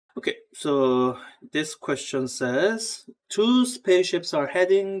Okay, so this question says, two spaceships are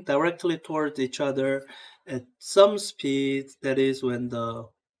heading directly toward each other at some speed. That is when the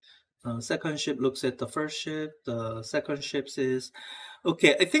second ship looks at the first ship, the second ship says,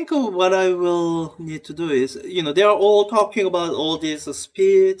 okay, I think what I will need to do is, they are all talking about all these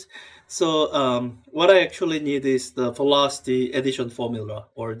speeds. So what I actually need is the velocity addition formula,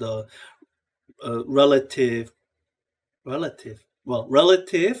 or the relativistic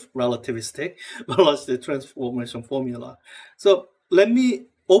velocity transformation formula. So let me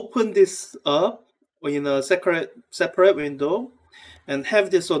open this up in a separate window and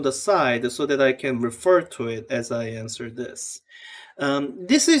have this on the side so that I can refer to it as I answer this.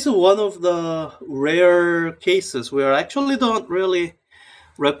 This is one of the rare cases where I actually don't really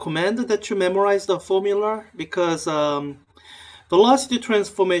recommend that you memorize the formula, because velocity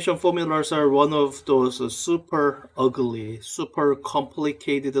transformation formulas are one of those super ugly, super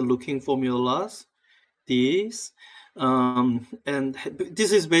complicated looking formulas. These. And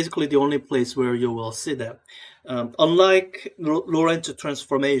this is basically the only place where you will see them. Unlike Lorentz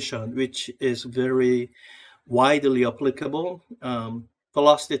transformation, which is very widely applicable,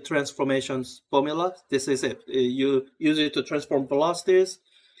 velocity transformations formula, this is it. You use it to transform velocities,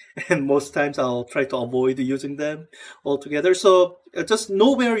 and most times I'll try to avoid using them altogether. So just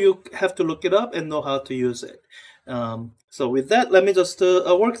know where you have to look it up and know how to use it. So with that, let me just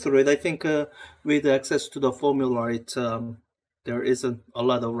work through it. I think with access to the formula, there isn't a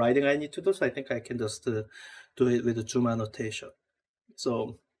lot of writing I need to do, so I think I can just do it with the zoom annotation.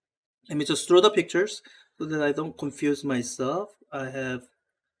 So let me just draw the pictures so that I don't confuse myself. I have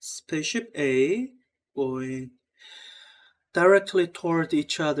spaceship A going directly toward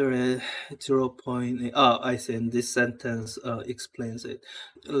each other at 0.8. I see, and this sentence explains it.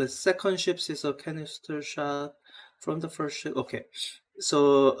 The second ship is a canister shot from the first ship. Okay,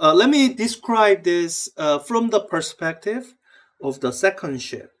 so let me describe this from the perspective of the second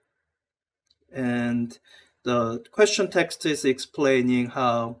ship. And the question text is explaining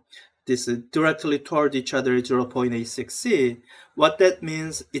how this is directly toward each other at 0.86c. What that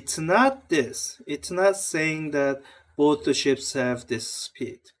means, it's not this. It's not saying that both the ships have this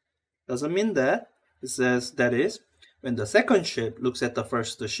speed. Doesn't mean that. It says that is when the second ship looks at the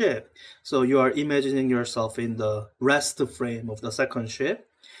first ship. So you are imagining yourself in the rest frame of the second ship.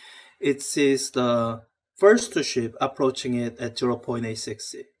 It sees the first ship approaching it at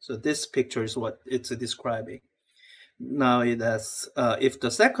 0.86c. So this picture is what it's describing. Now it has, if the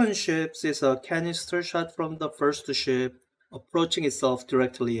second ship sees a canister shot from the first ship approaching itself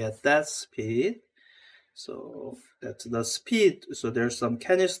directly at that speed, so that's the speed. So there's some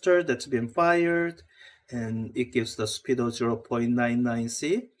canister that's been fired, and it gives the speed of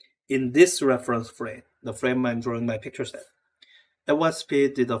 0.99c in this reference frame, the frame I'm drawing my pictures at. At what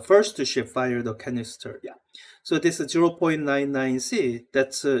speed did the first ship fire the canister? Yeah. So this is 0.99c.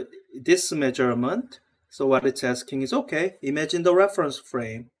 That's this measurement. So what it's asking is, okay, imagine the reference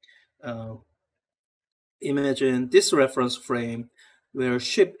frame. Imagine this reference frame where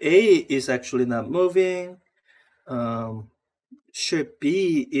ship A is actually not moving. Ship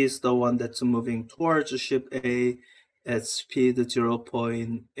B is the one that's moving towards ship A at speed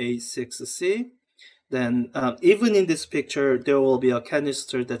 0.86c. Then even in this picture, there will be a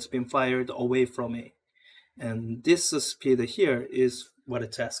canister that's been fired away from A. And this speed here is what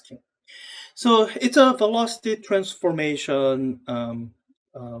it's asking. So it's a velocity transformation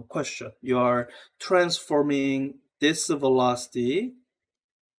question. You are transforming this velocity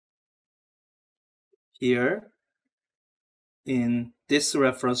here in this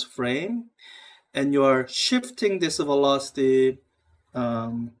reference frame, and you are shifting this velocity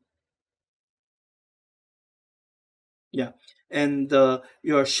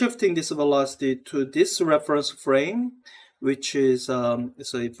you are shifting this velocity to this reference frame, which is so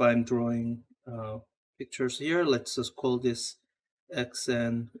if I'm drawing pictures here, let's just call this X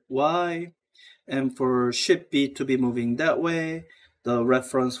and Y, and for ship B to be moving that way, the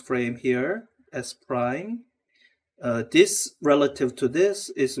reference frame here, S prime, this relative to this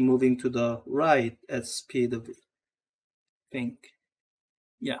is moving to the right at speed of V. Think.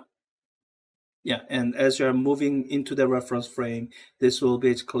 Yeah, and as you're moving into the reference frame, this will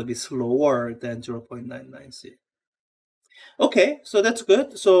basically be slower than 0.99c. Okay, so that's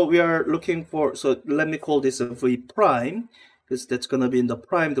good. So we are looking for, so let me call this a V prime, because that's going to be in the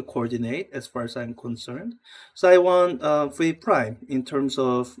primed coordinate as far as I'm concerned. So I want V prime in terms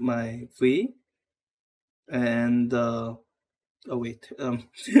of my V, and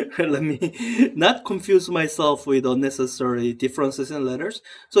let me not confuse myself with unnecessary differences in letters.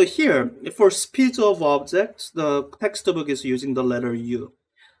 So here, for speeds of objects, the textbook is using the letter U.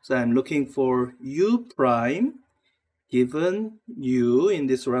 So I'm looking for u prime given u in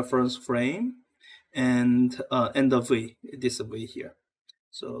this reference frame, and the v, this v here.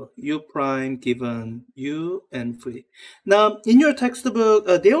 So u prime given u and v. Now, in your textbook,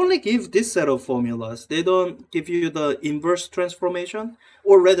 they only give this set of formulas. They don't give you the inverse transformation,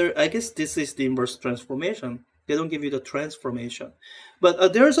 or rather, I guess this is the inverse transformation. They don't give you the transformation.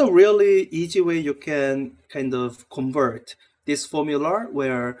 But there's a really easy way you can kind of convert this formula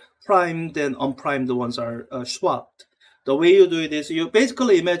where primed and unprimed ones are swapped. The way you do it is you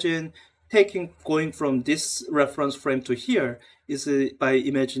basically imagine going from this reference frame to here is by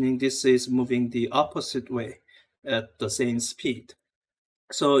imagining this is moving the opposite way at the same speed.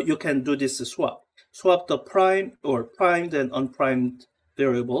 So you can do this swap. Swap the prime or primed and unprimed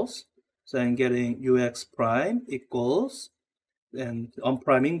variables. So I'm getting ux prime equals, and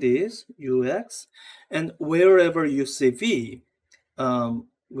unpriming this ux, and wherever you see v,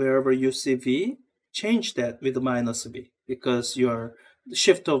 change that with minus v, because your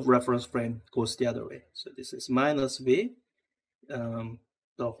shift of reference frame goes the other way. So this is minus v, the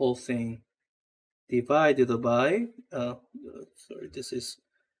whole thing divided by, sorry, this is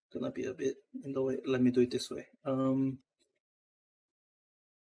gonna be a bit in the way. Let me do it this way.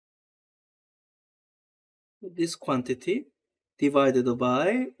 This quantity divided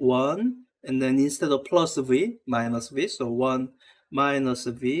by 1, and then instead of plus v, minus v, so 1 minus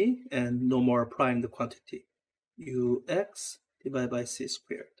v, and no more primed quantity, ux divided by c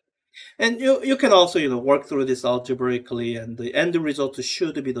squared. And you can also work through this algebraically, and the end result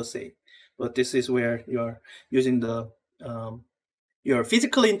should be the same. But this is where you're using the your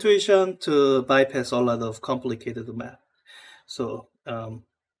physical intuition to bypass a lot of complicated math. So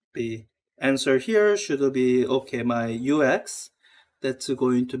the answer here should be, okay, my ux, that's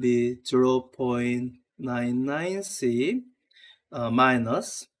going to be 0.99c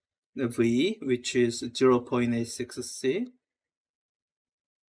minus v, which is 0.86c,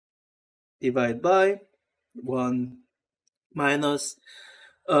 divide by 1 minus,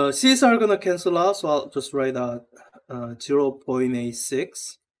 c's are going to cancel out, so I'll just write out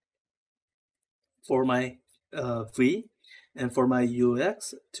 0.86 for my v, and for my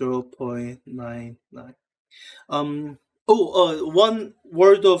ux, 0.99. One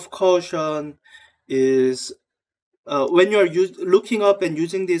word of caution is when you're looking up and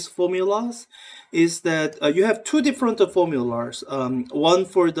using these formulas, is that you have two different formulas. One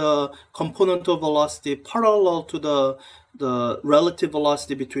for the component of velocity parallel to the relative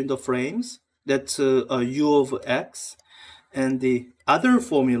velocity between the frames, that's u of x, and the other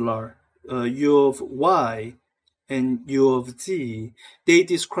formula, u of y and u of z, they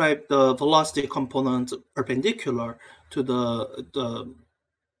describe the velocity component perpendicular to the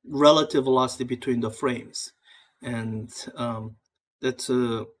relative velocity between the frames. And that's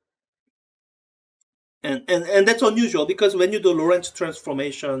and that's unusual, because when you do Lorentz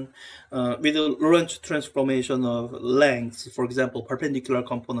transformation, with the Lorentz transformation of lengths, for example, perpendicular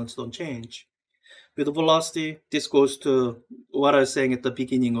components don't change. With the velocity, this goes to what I was saying at the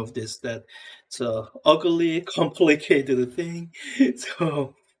beginning of this, that it's a ugly, complicated thing.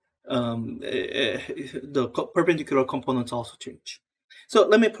 So the perpendicular components also change. So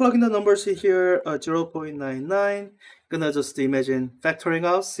let me plug in the numbers here, 0.99. Gonna just imagine factoring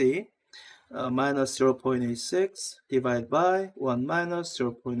out c, minus 0.86 divided by 1 minus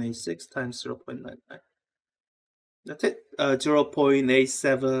 0.86 times 0.99. That's it.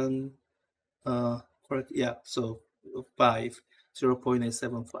 0.87, correct? Yeah, so 5,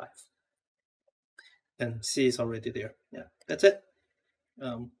 0.875. And c is already there. Yeah, that's it.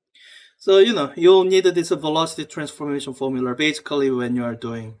 So, you'll need this velocity transformation formula basically when you are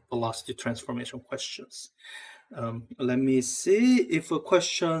doing velocity transformation questions. Let me see if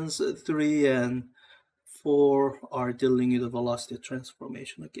questions 3 and 4 are dealing with the velocity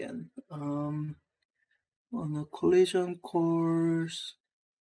transformation again. On the collision course.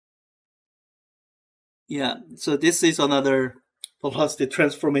 Yeah, so this is another velocity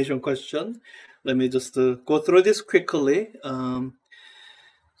transformation question. Let me just go through this quickly.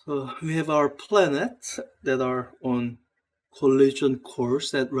 So we have our planets that are on collision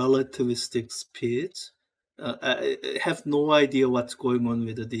course at relativistic speeds. I have no idea what's going on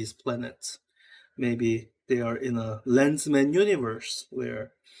with these planets. Maybe they are in a Lensman universe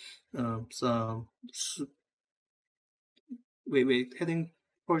where some heading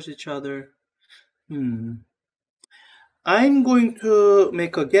towards each other. I'm going to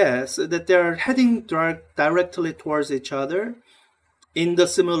make a guess that they're heading directly towards each other in the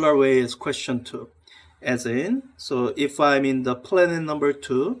similar way as question 2. As in, so if I'm in the planet number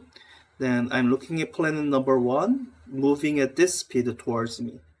 2, then I'm looking at planet number 1 moving at this speed towards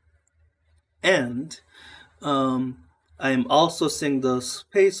me. And I'm also seeing the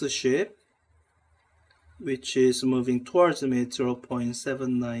spaceship, which is moving towards me,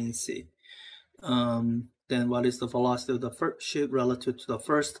 0.79 c. Then what is the velocity of the first ship relative to the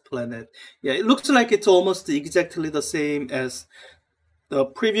first planet? Yeah, it looks like it's almost exactly the same as the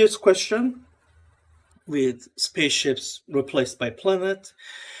previous question, with spaceships replaced by planet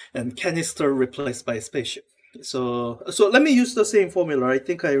and canister replaced by spaceship. So let me use the same formula. I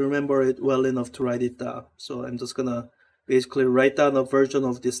think I remember it well enough to write it down. So I'm just gonna basically write down a version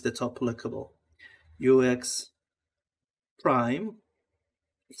of this that's applicable. Ux prime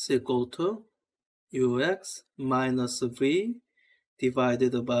is equal to Ux minus V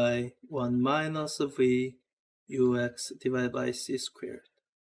divided by 1 minus V Ux divided by C squared.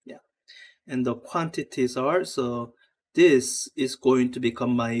 Yeah. And the quantities are, so this is going to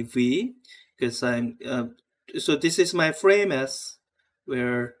become my V, because I'm, so this is my frame S,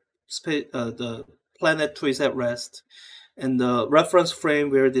 where the planet 2 is at rest, and the reference frame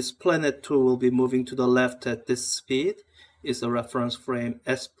where this planet 2 will be moving to the left at this speed is the reference frame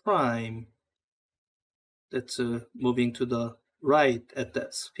S prime that's moving to the right at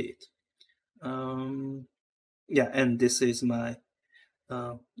that speed. Yeah, and this is my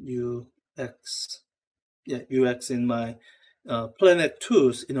UX. Yeah, UX in my planet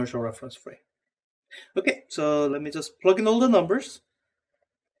 2's inertial reference frame. Okay, so let me just plug in all the numbers.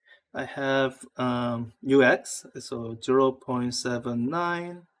 I have UX, so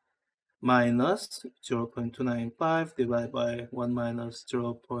 0.79 minus 0.295 divided by 1 minus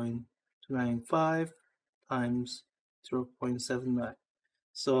 0.295 times 0.79.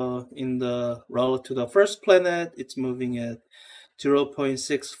 So in the relative to the first planet, it's moving at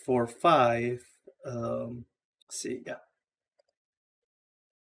 0.645. See, yeah.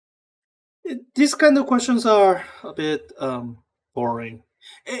 These kind of questions are a bit boring,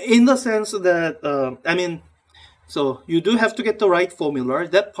 in the sense that I mean, so you do have to get the right formula.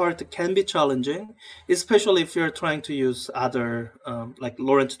 That part can be challenging, especially if you're trying to use other like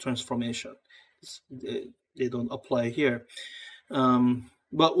Lorentz transformation. They don't apply here.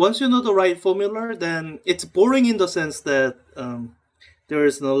 But once you know the right formula, then it's boring in the sense that there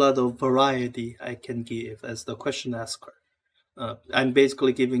is a lot of variety I can give as the question asker. I'm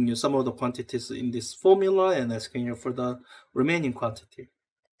basically giving you some of the quantities in this formula and asking you for the remaining quantity.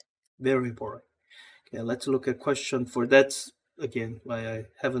 Very boring. Okay, let's look at question for that's again why I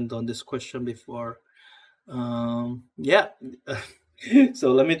haven't done this question before. Yeah.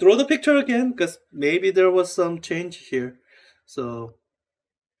 So let me draw the picture again, because maybe there was some change here. So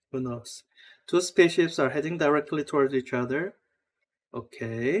who knows? Two spaceships are heading directly towards each other.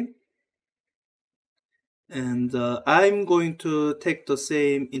 Okay. And I'm going to take the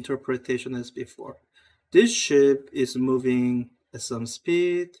same interpretation as before. This ship is moving at some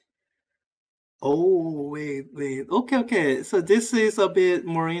speed. Oh, wait. Okay. So this is a bit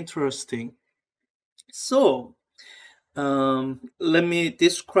more interesting. So let me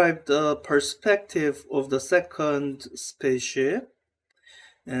describe the perspective of the second spaceship.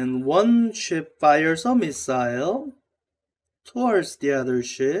 And one ship fires a missile towards the other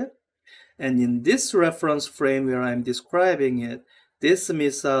ship. And in this reference frame where I'm describing it, this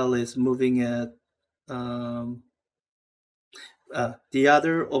missile is moving at the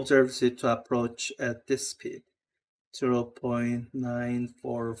other observes it to approach at this speed,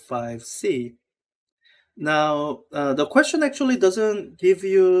 0.945 c. Now, the question actually doesn't give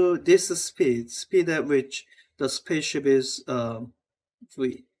you this speed at which the spaceship is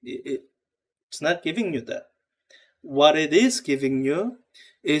free. It's not giving you that. What it is giving you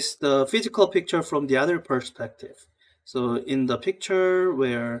is the physical picture from the other perspective. So in the picture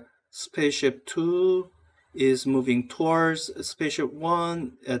where spaceship 2 is moving towards spaceship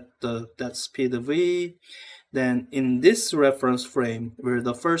 1 at that speed of v, then in this reference frame where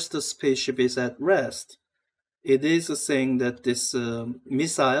the first spaceship is at rest, it is saying that this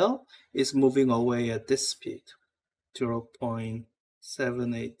missile is moving away at this speed,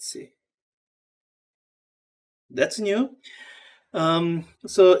 0.78 c. That's new.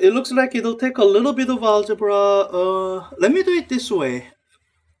 So it looks like it'll take a little bit of algebra. Let me do it this way.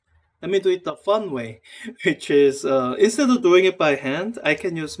 Let me do it the fun way, which is instead of doing it by hand, I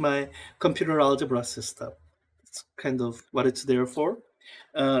can use my computer algebra system. It's kind of what it's there for.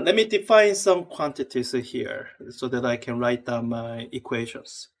 Let me define some quantities here so that I can write down my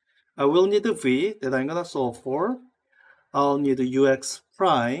equations. I will need a v that I'm gonna solve for. I'll need a ux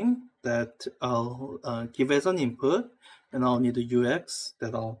prime that I'll give as an input, and I'll need a ux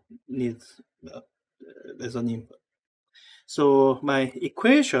that I'll need as an input. So my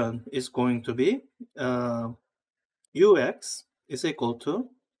equation is going to be ux is equal to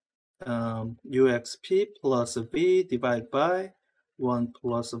uxp plus v divided by 1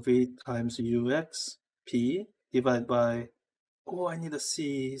 plus v times uxp divided by, oh, I need a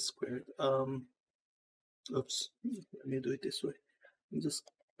c squared. Oops, let me do it this way.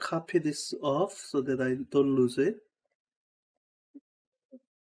 Just copy this off so that I don't lose it.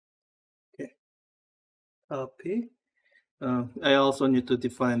 Okay, copy. I also need to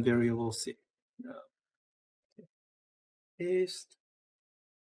define variable c. Paste.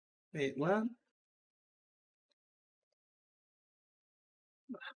 Wait, what?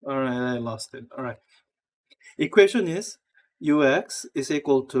 All right, I lost it. All right. Equation is ux is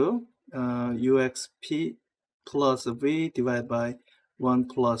equal to uxp plus v divided by 1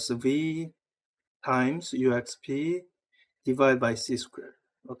 plus v times uxp divided by c squared.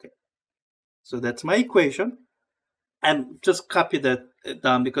 Okay, so that's my equation. And just copy that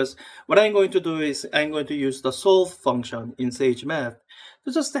down, because what I'm going to do is I'm going to use the solve function in SageMath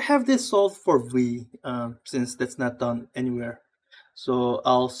to just have this solved for v, since that's not done anywhere. So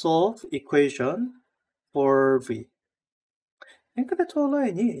I'll solve equation for v. I think that's all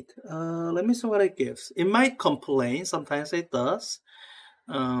I need. Let me see what it gives. It might complain, sometimes it does.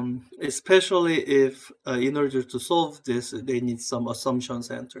 Especially if in order to solve this, they need some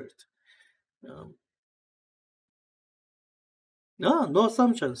assumptions entered. No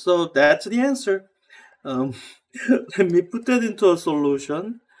assumptions. So that's the answer. Let me put that into a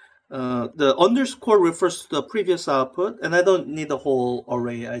solution. The underscore refers to the previous output, and I don't need the whole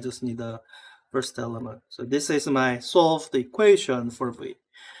array. I just need the first element. So this is my solved equation for v.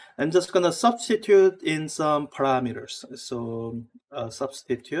 I'm just going to substitute in some parameters. So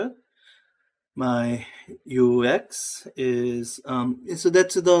substitute my ux is, so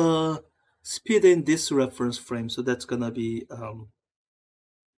that's the speed in this reference frame. So that's going to be,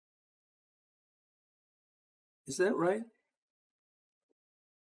 is that right?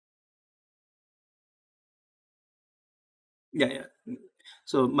 Yeah.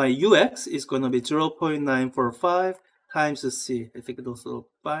 So my ux is going to be 0.945 times c. I think it's also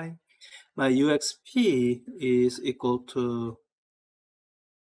fine. My uxp is equal to,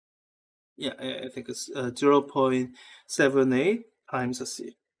 yeah, I think it's 0.78 times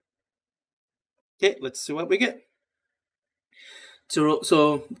c. Okay, let's see what we get.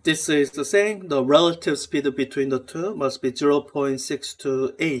 So this is the saying the relative speed between the two must be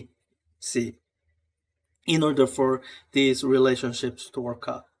 0.628 c in order for these relationships to work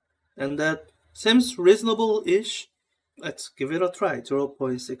out. And that seems reasonable-ish. Let's give it a try,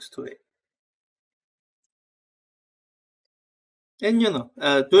 0.628. And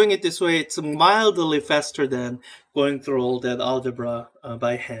doing it this way, it's mildly faster than going through all that algebra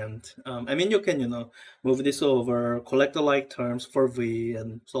by hand. I mean, you can, move this over, collect the like terms for v,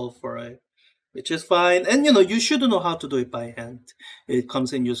 and solve for a, which is fine. And you should know how to do it by hand. It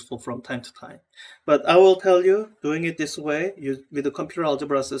comes in useful from time to time. But I will tell you, doing it this way, with the computer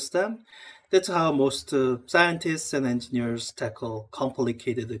algebra system, that's how most scientists and engineers tackle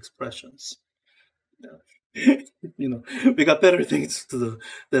complicated expressions. We got better things to do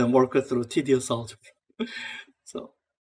than work through tedious algebra.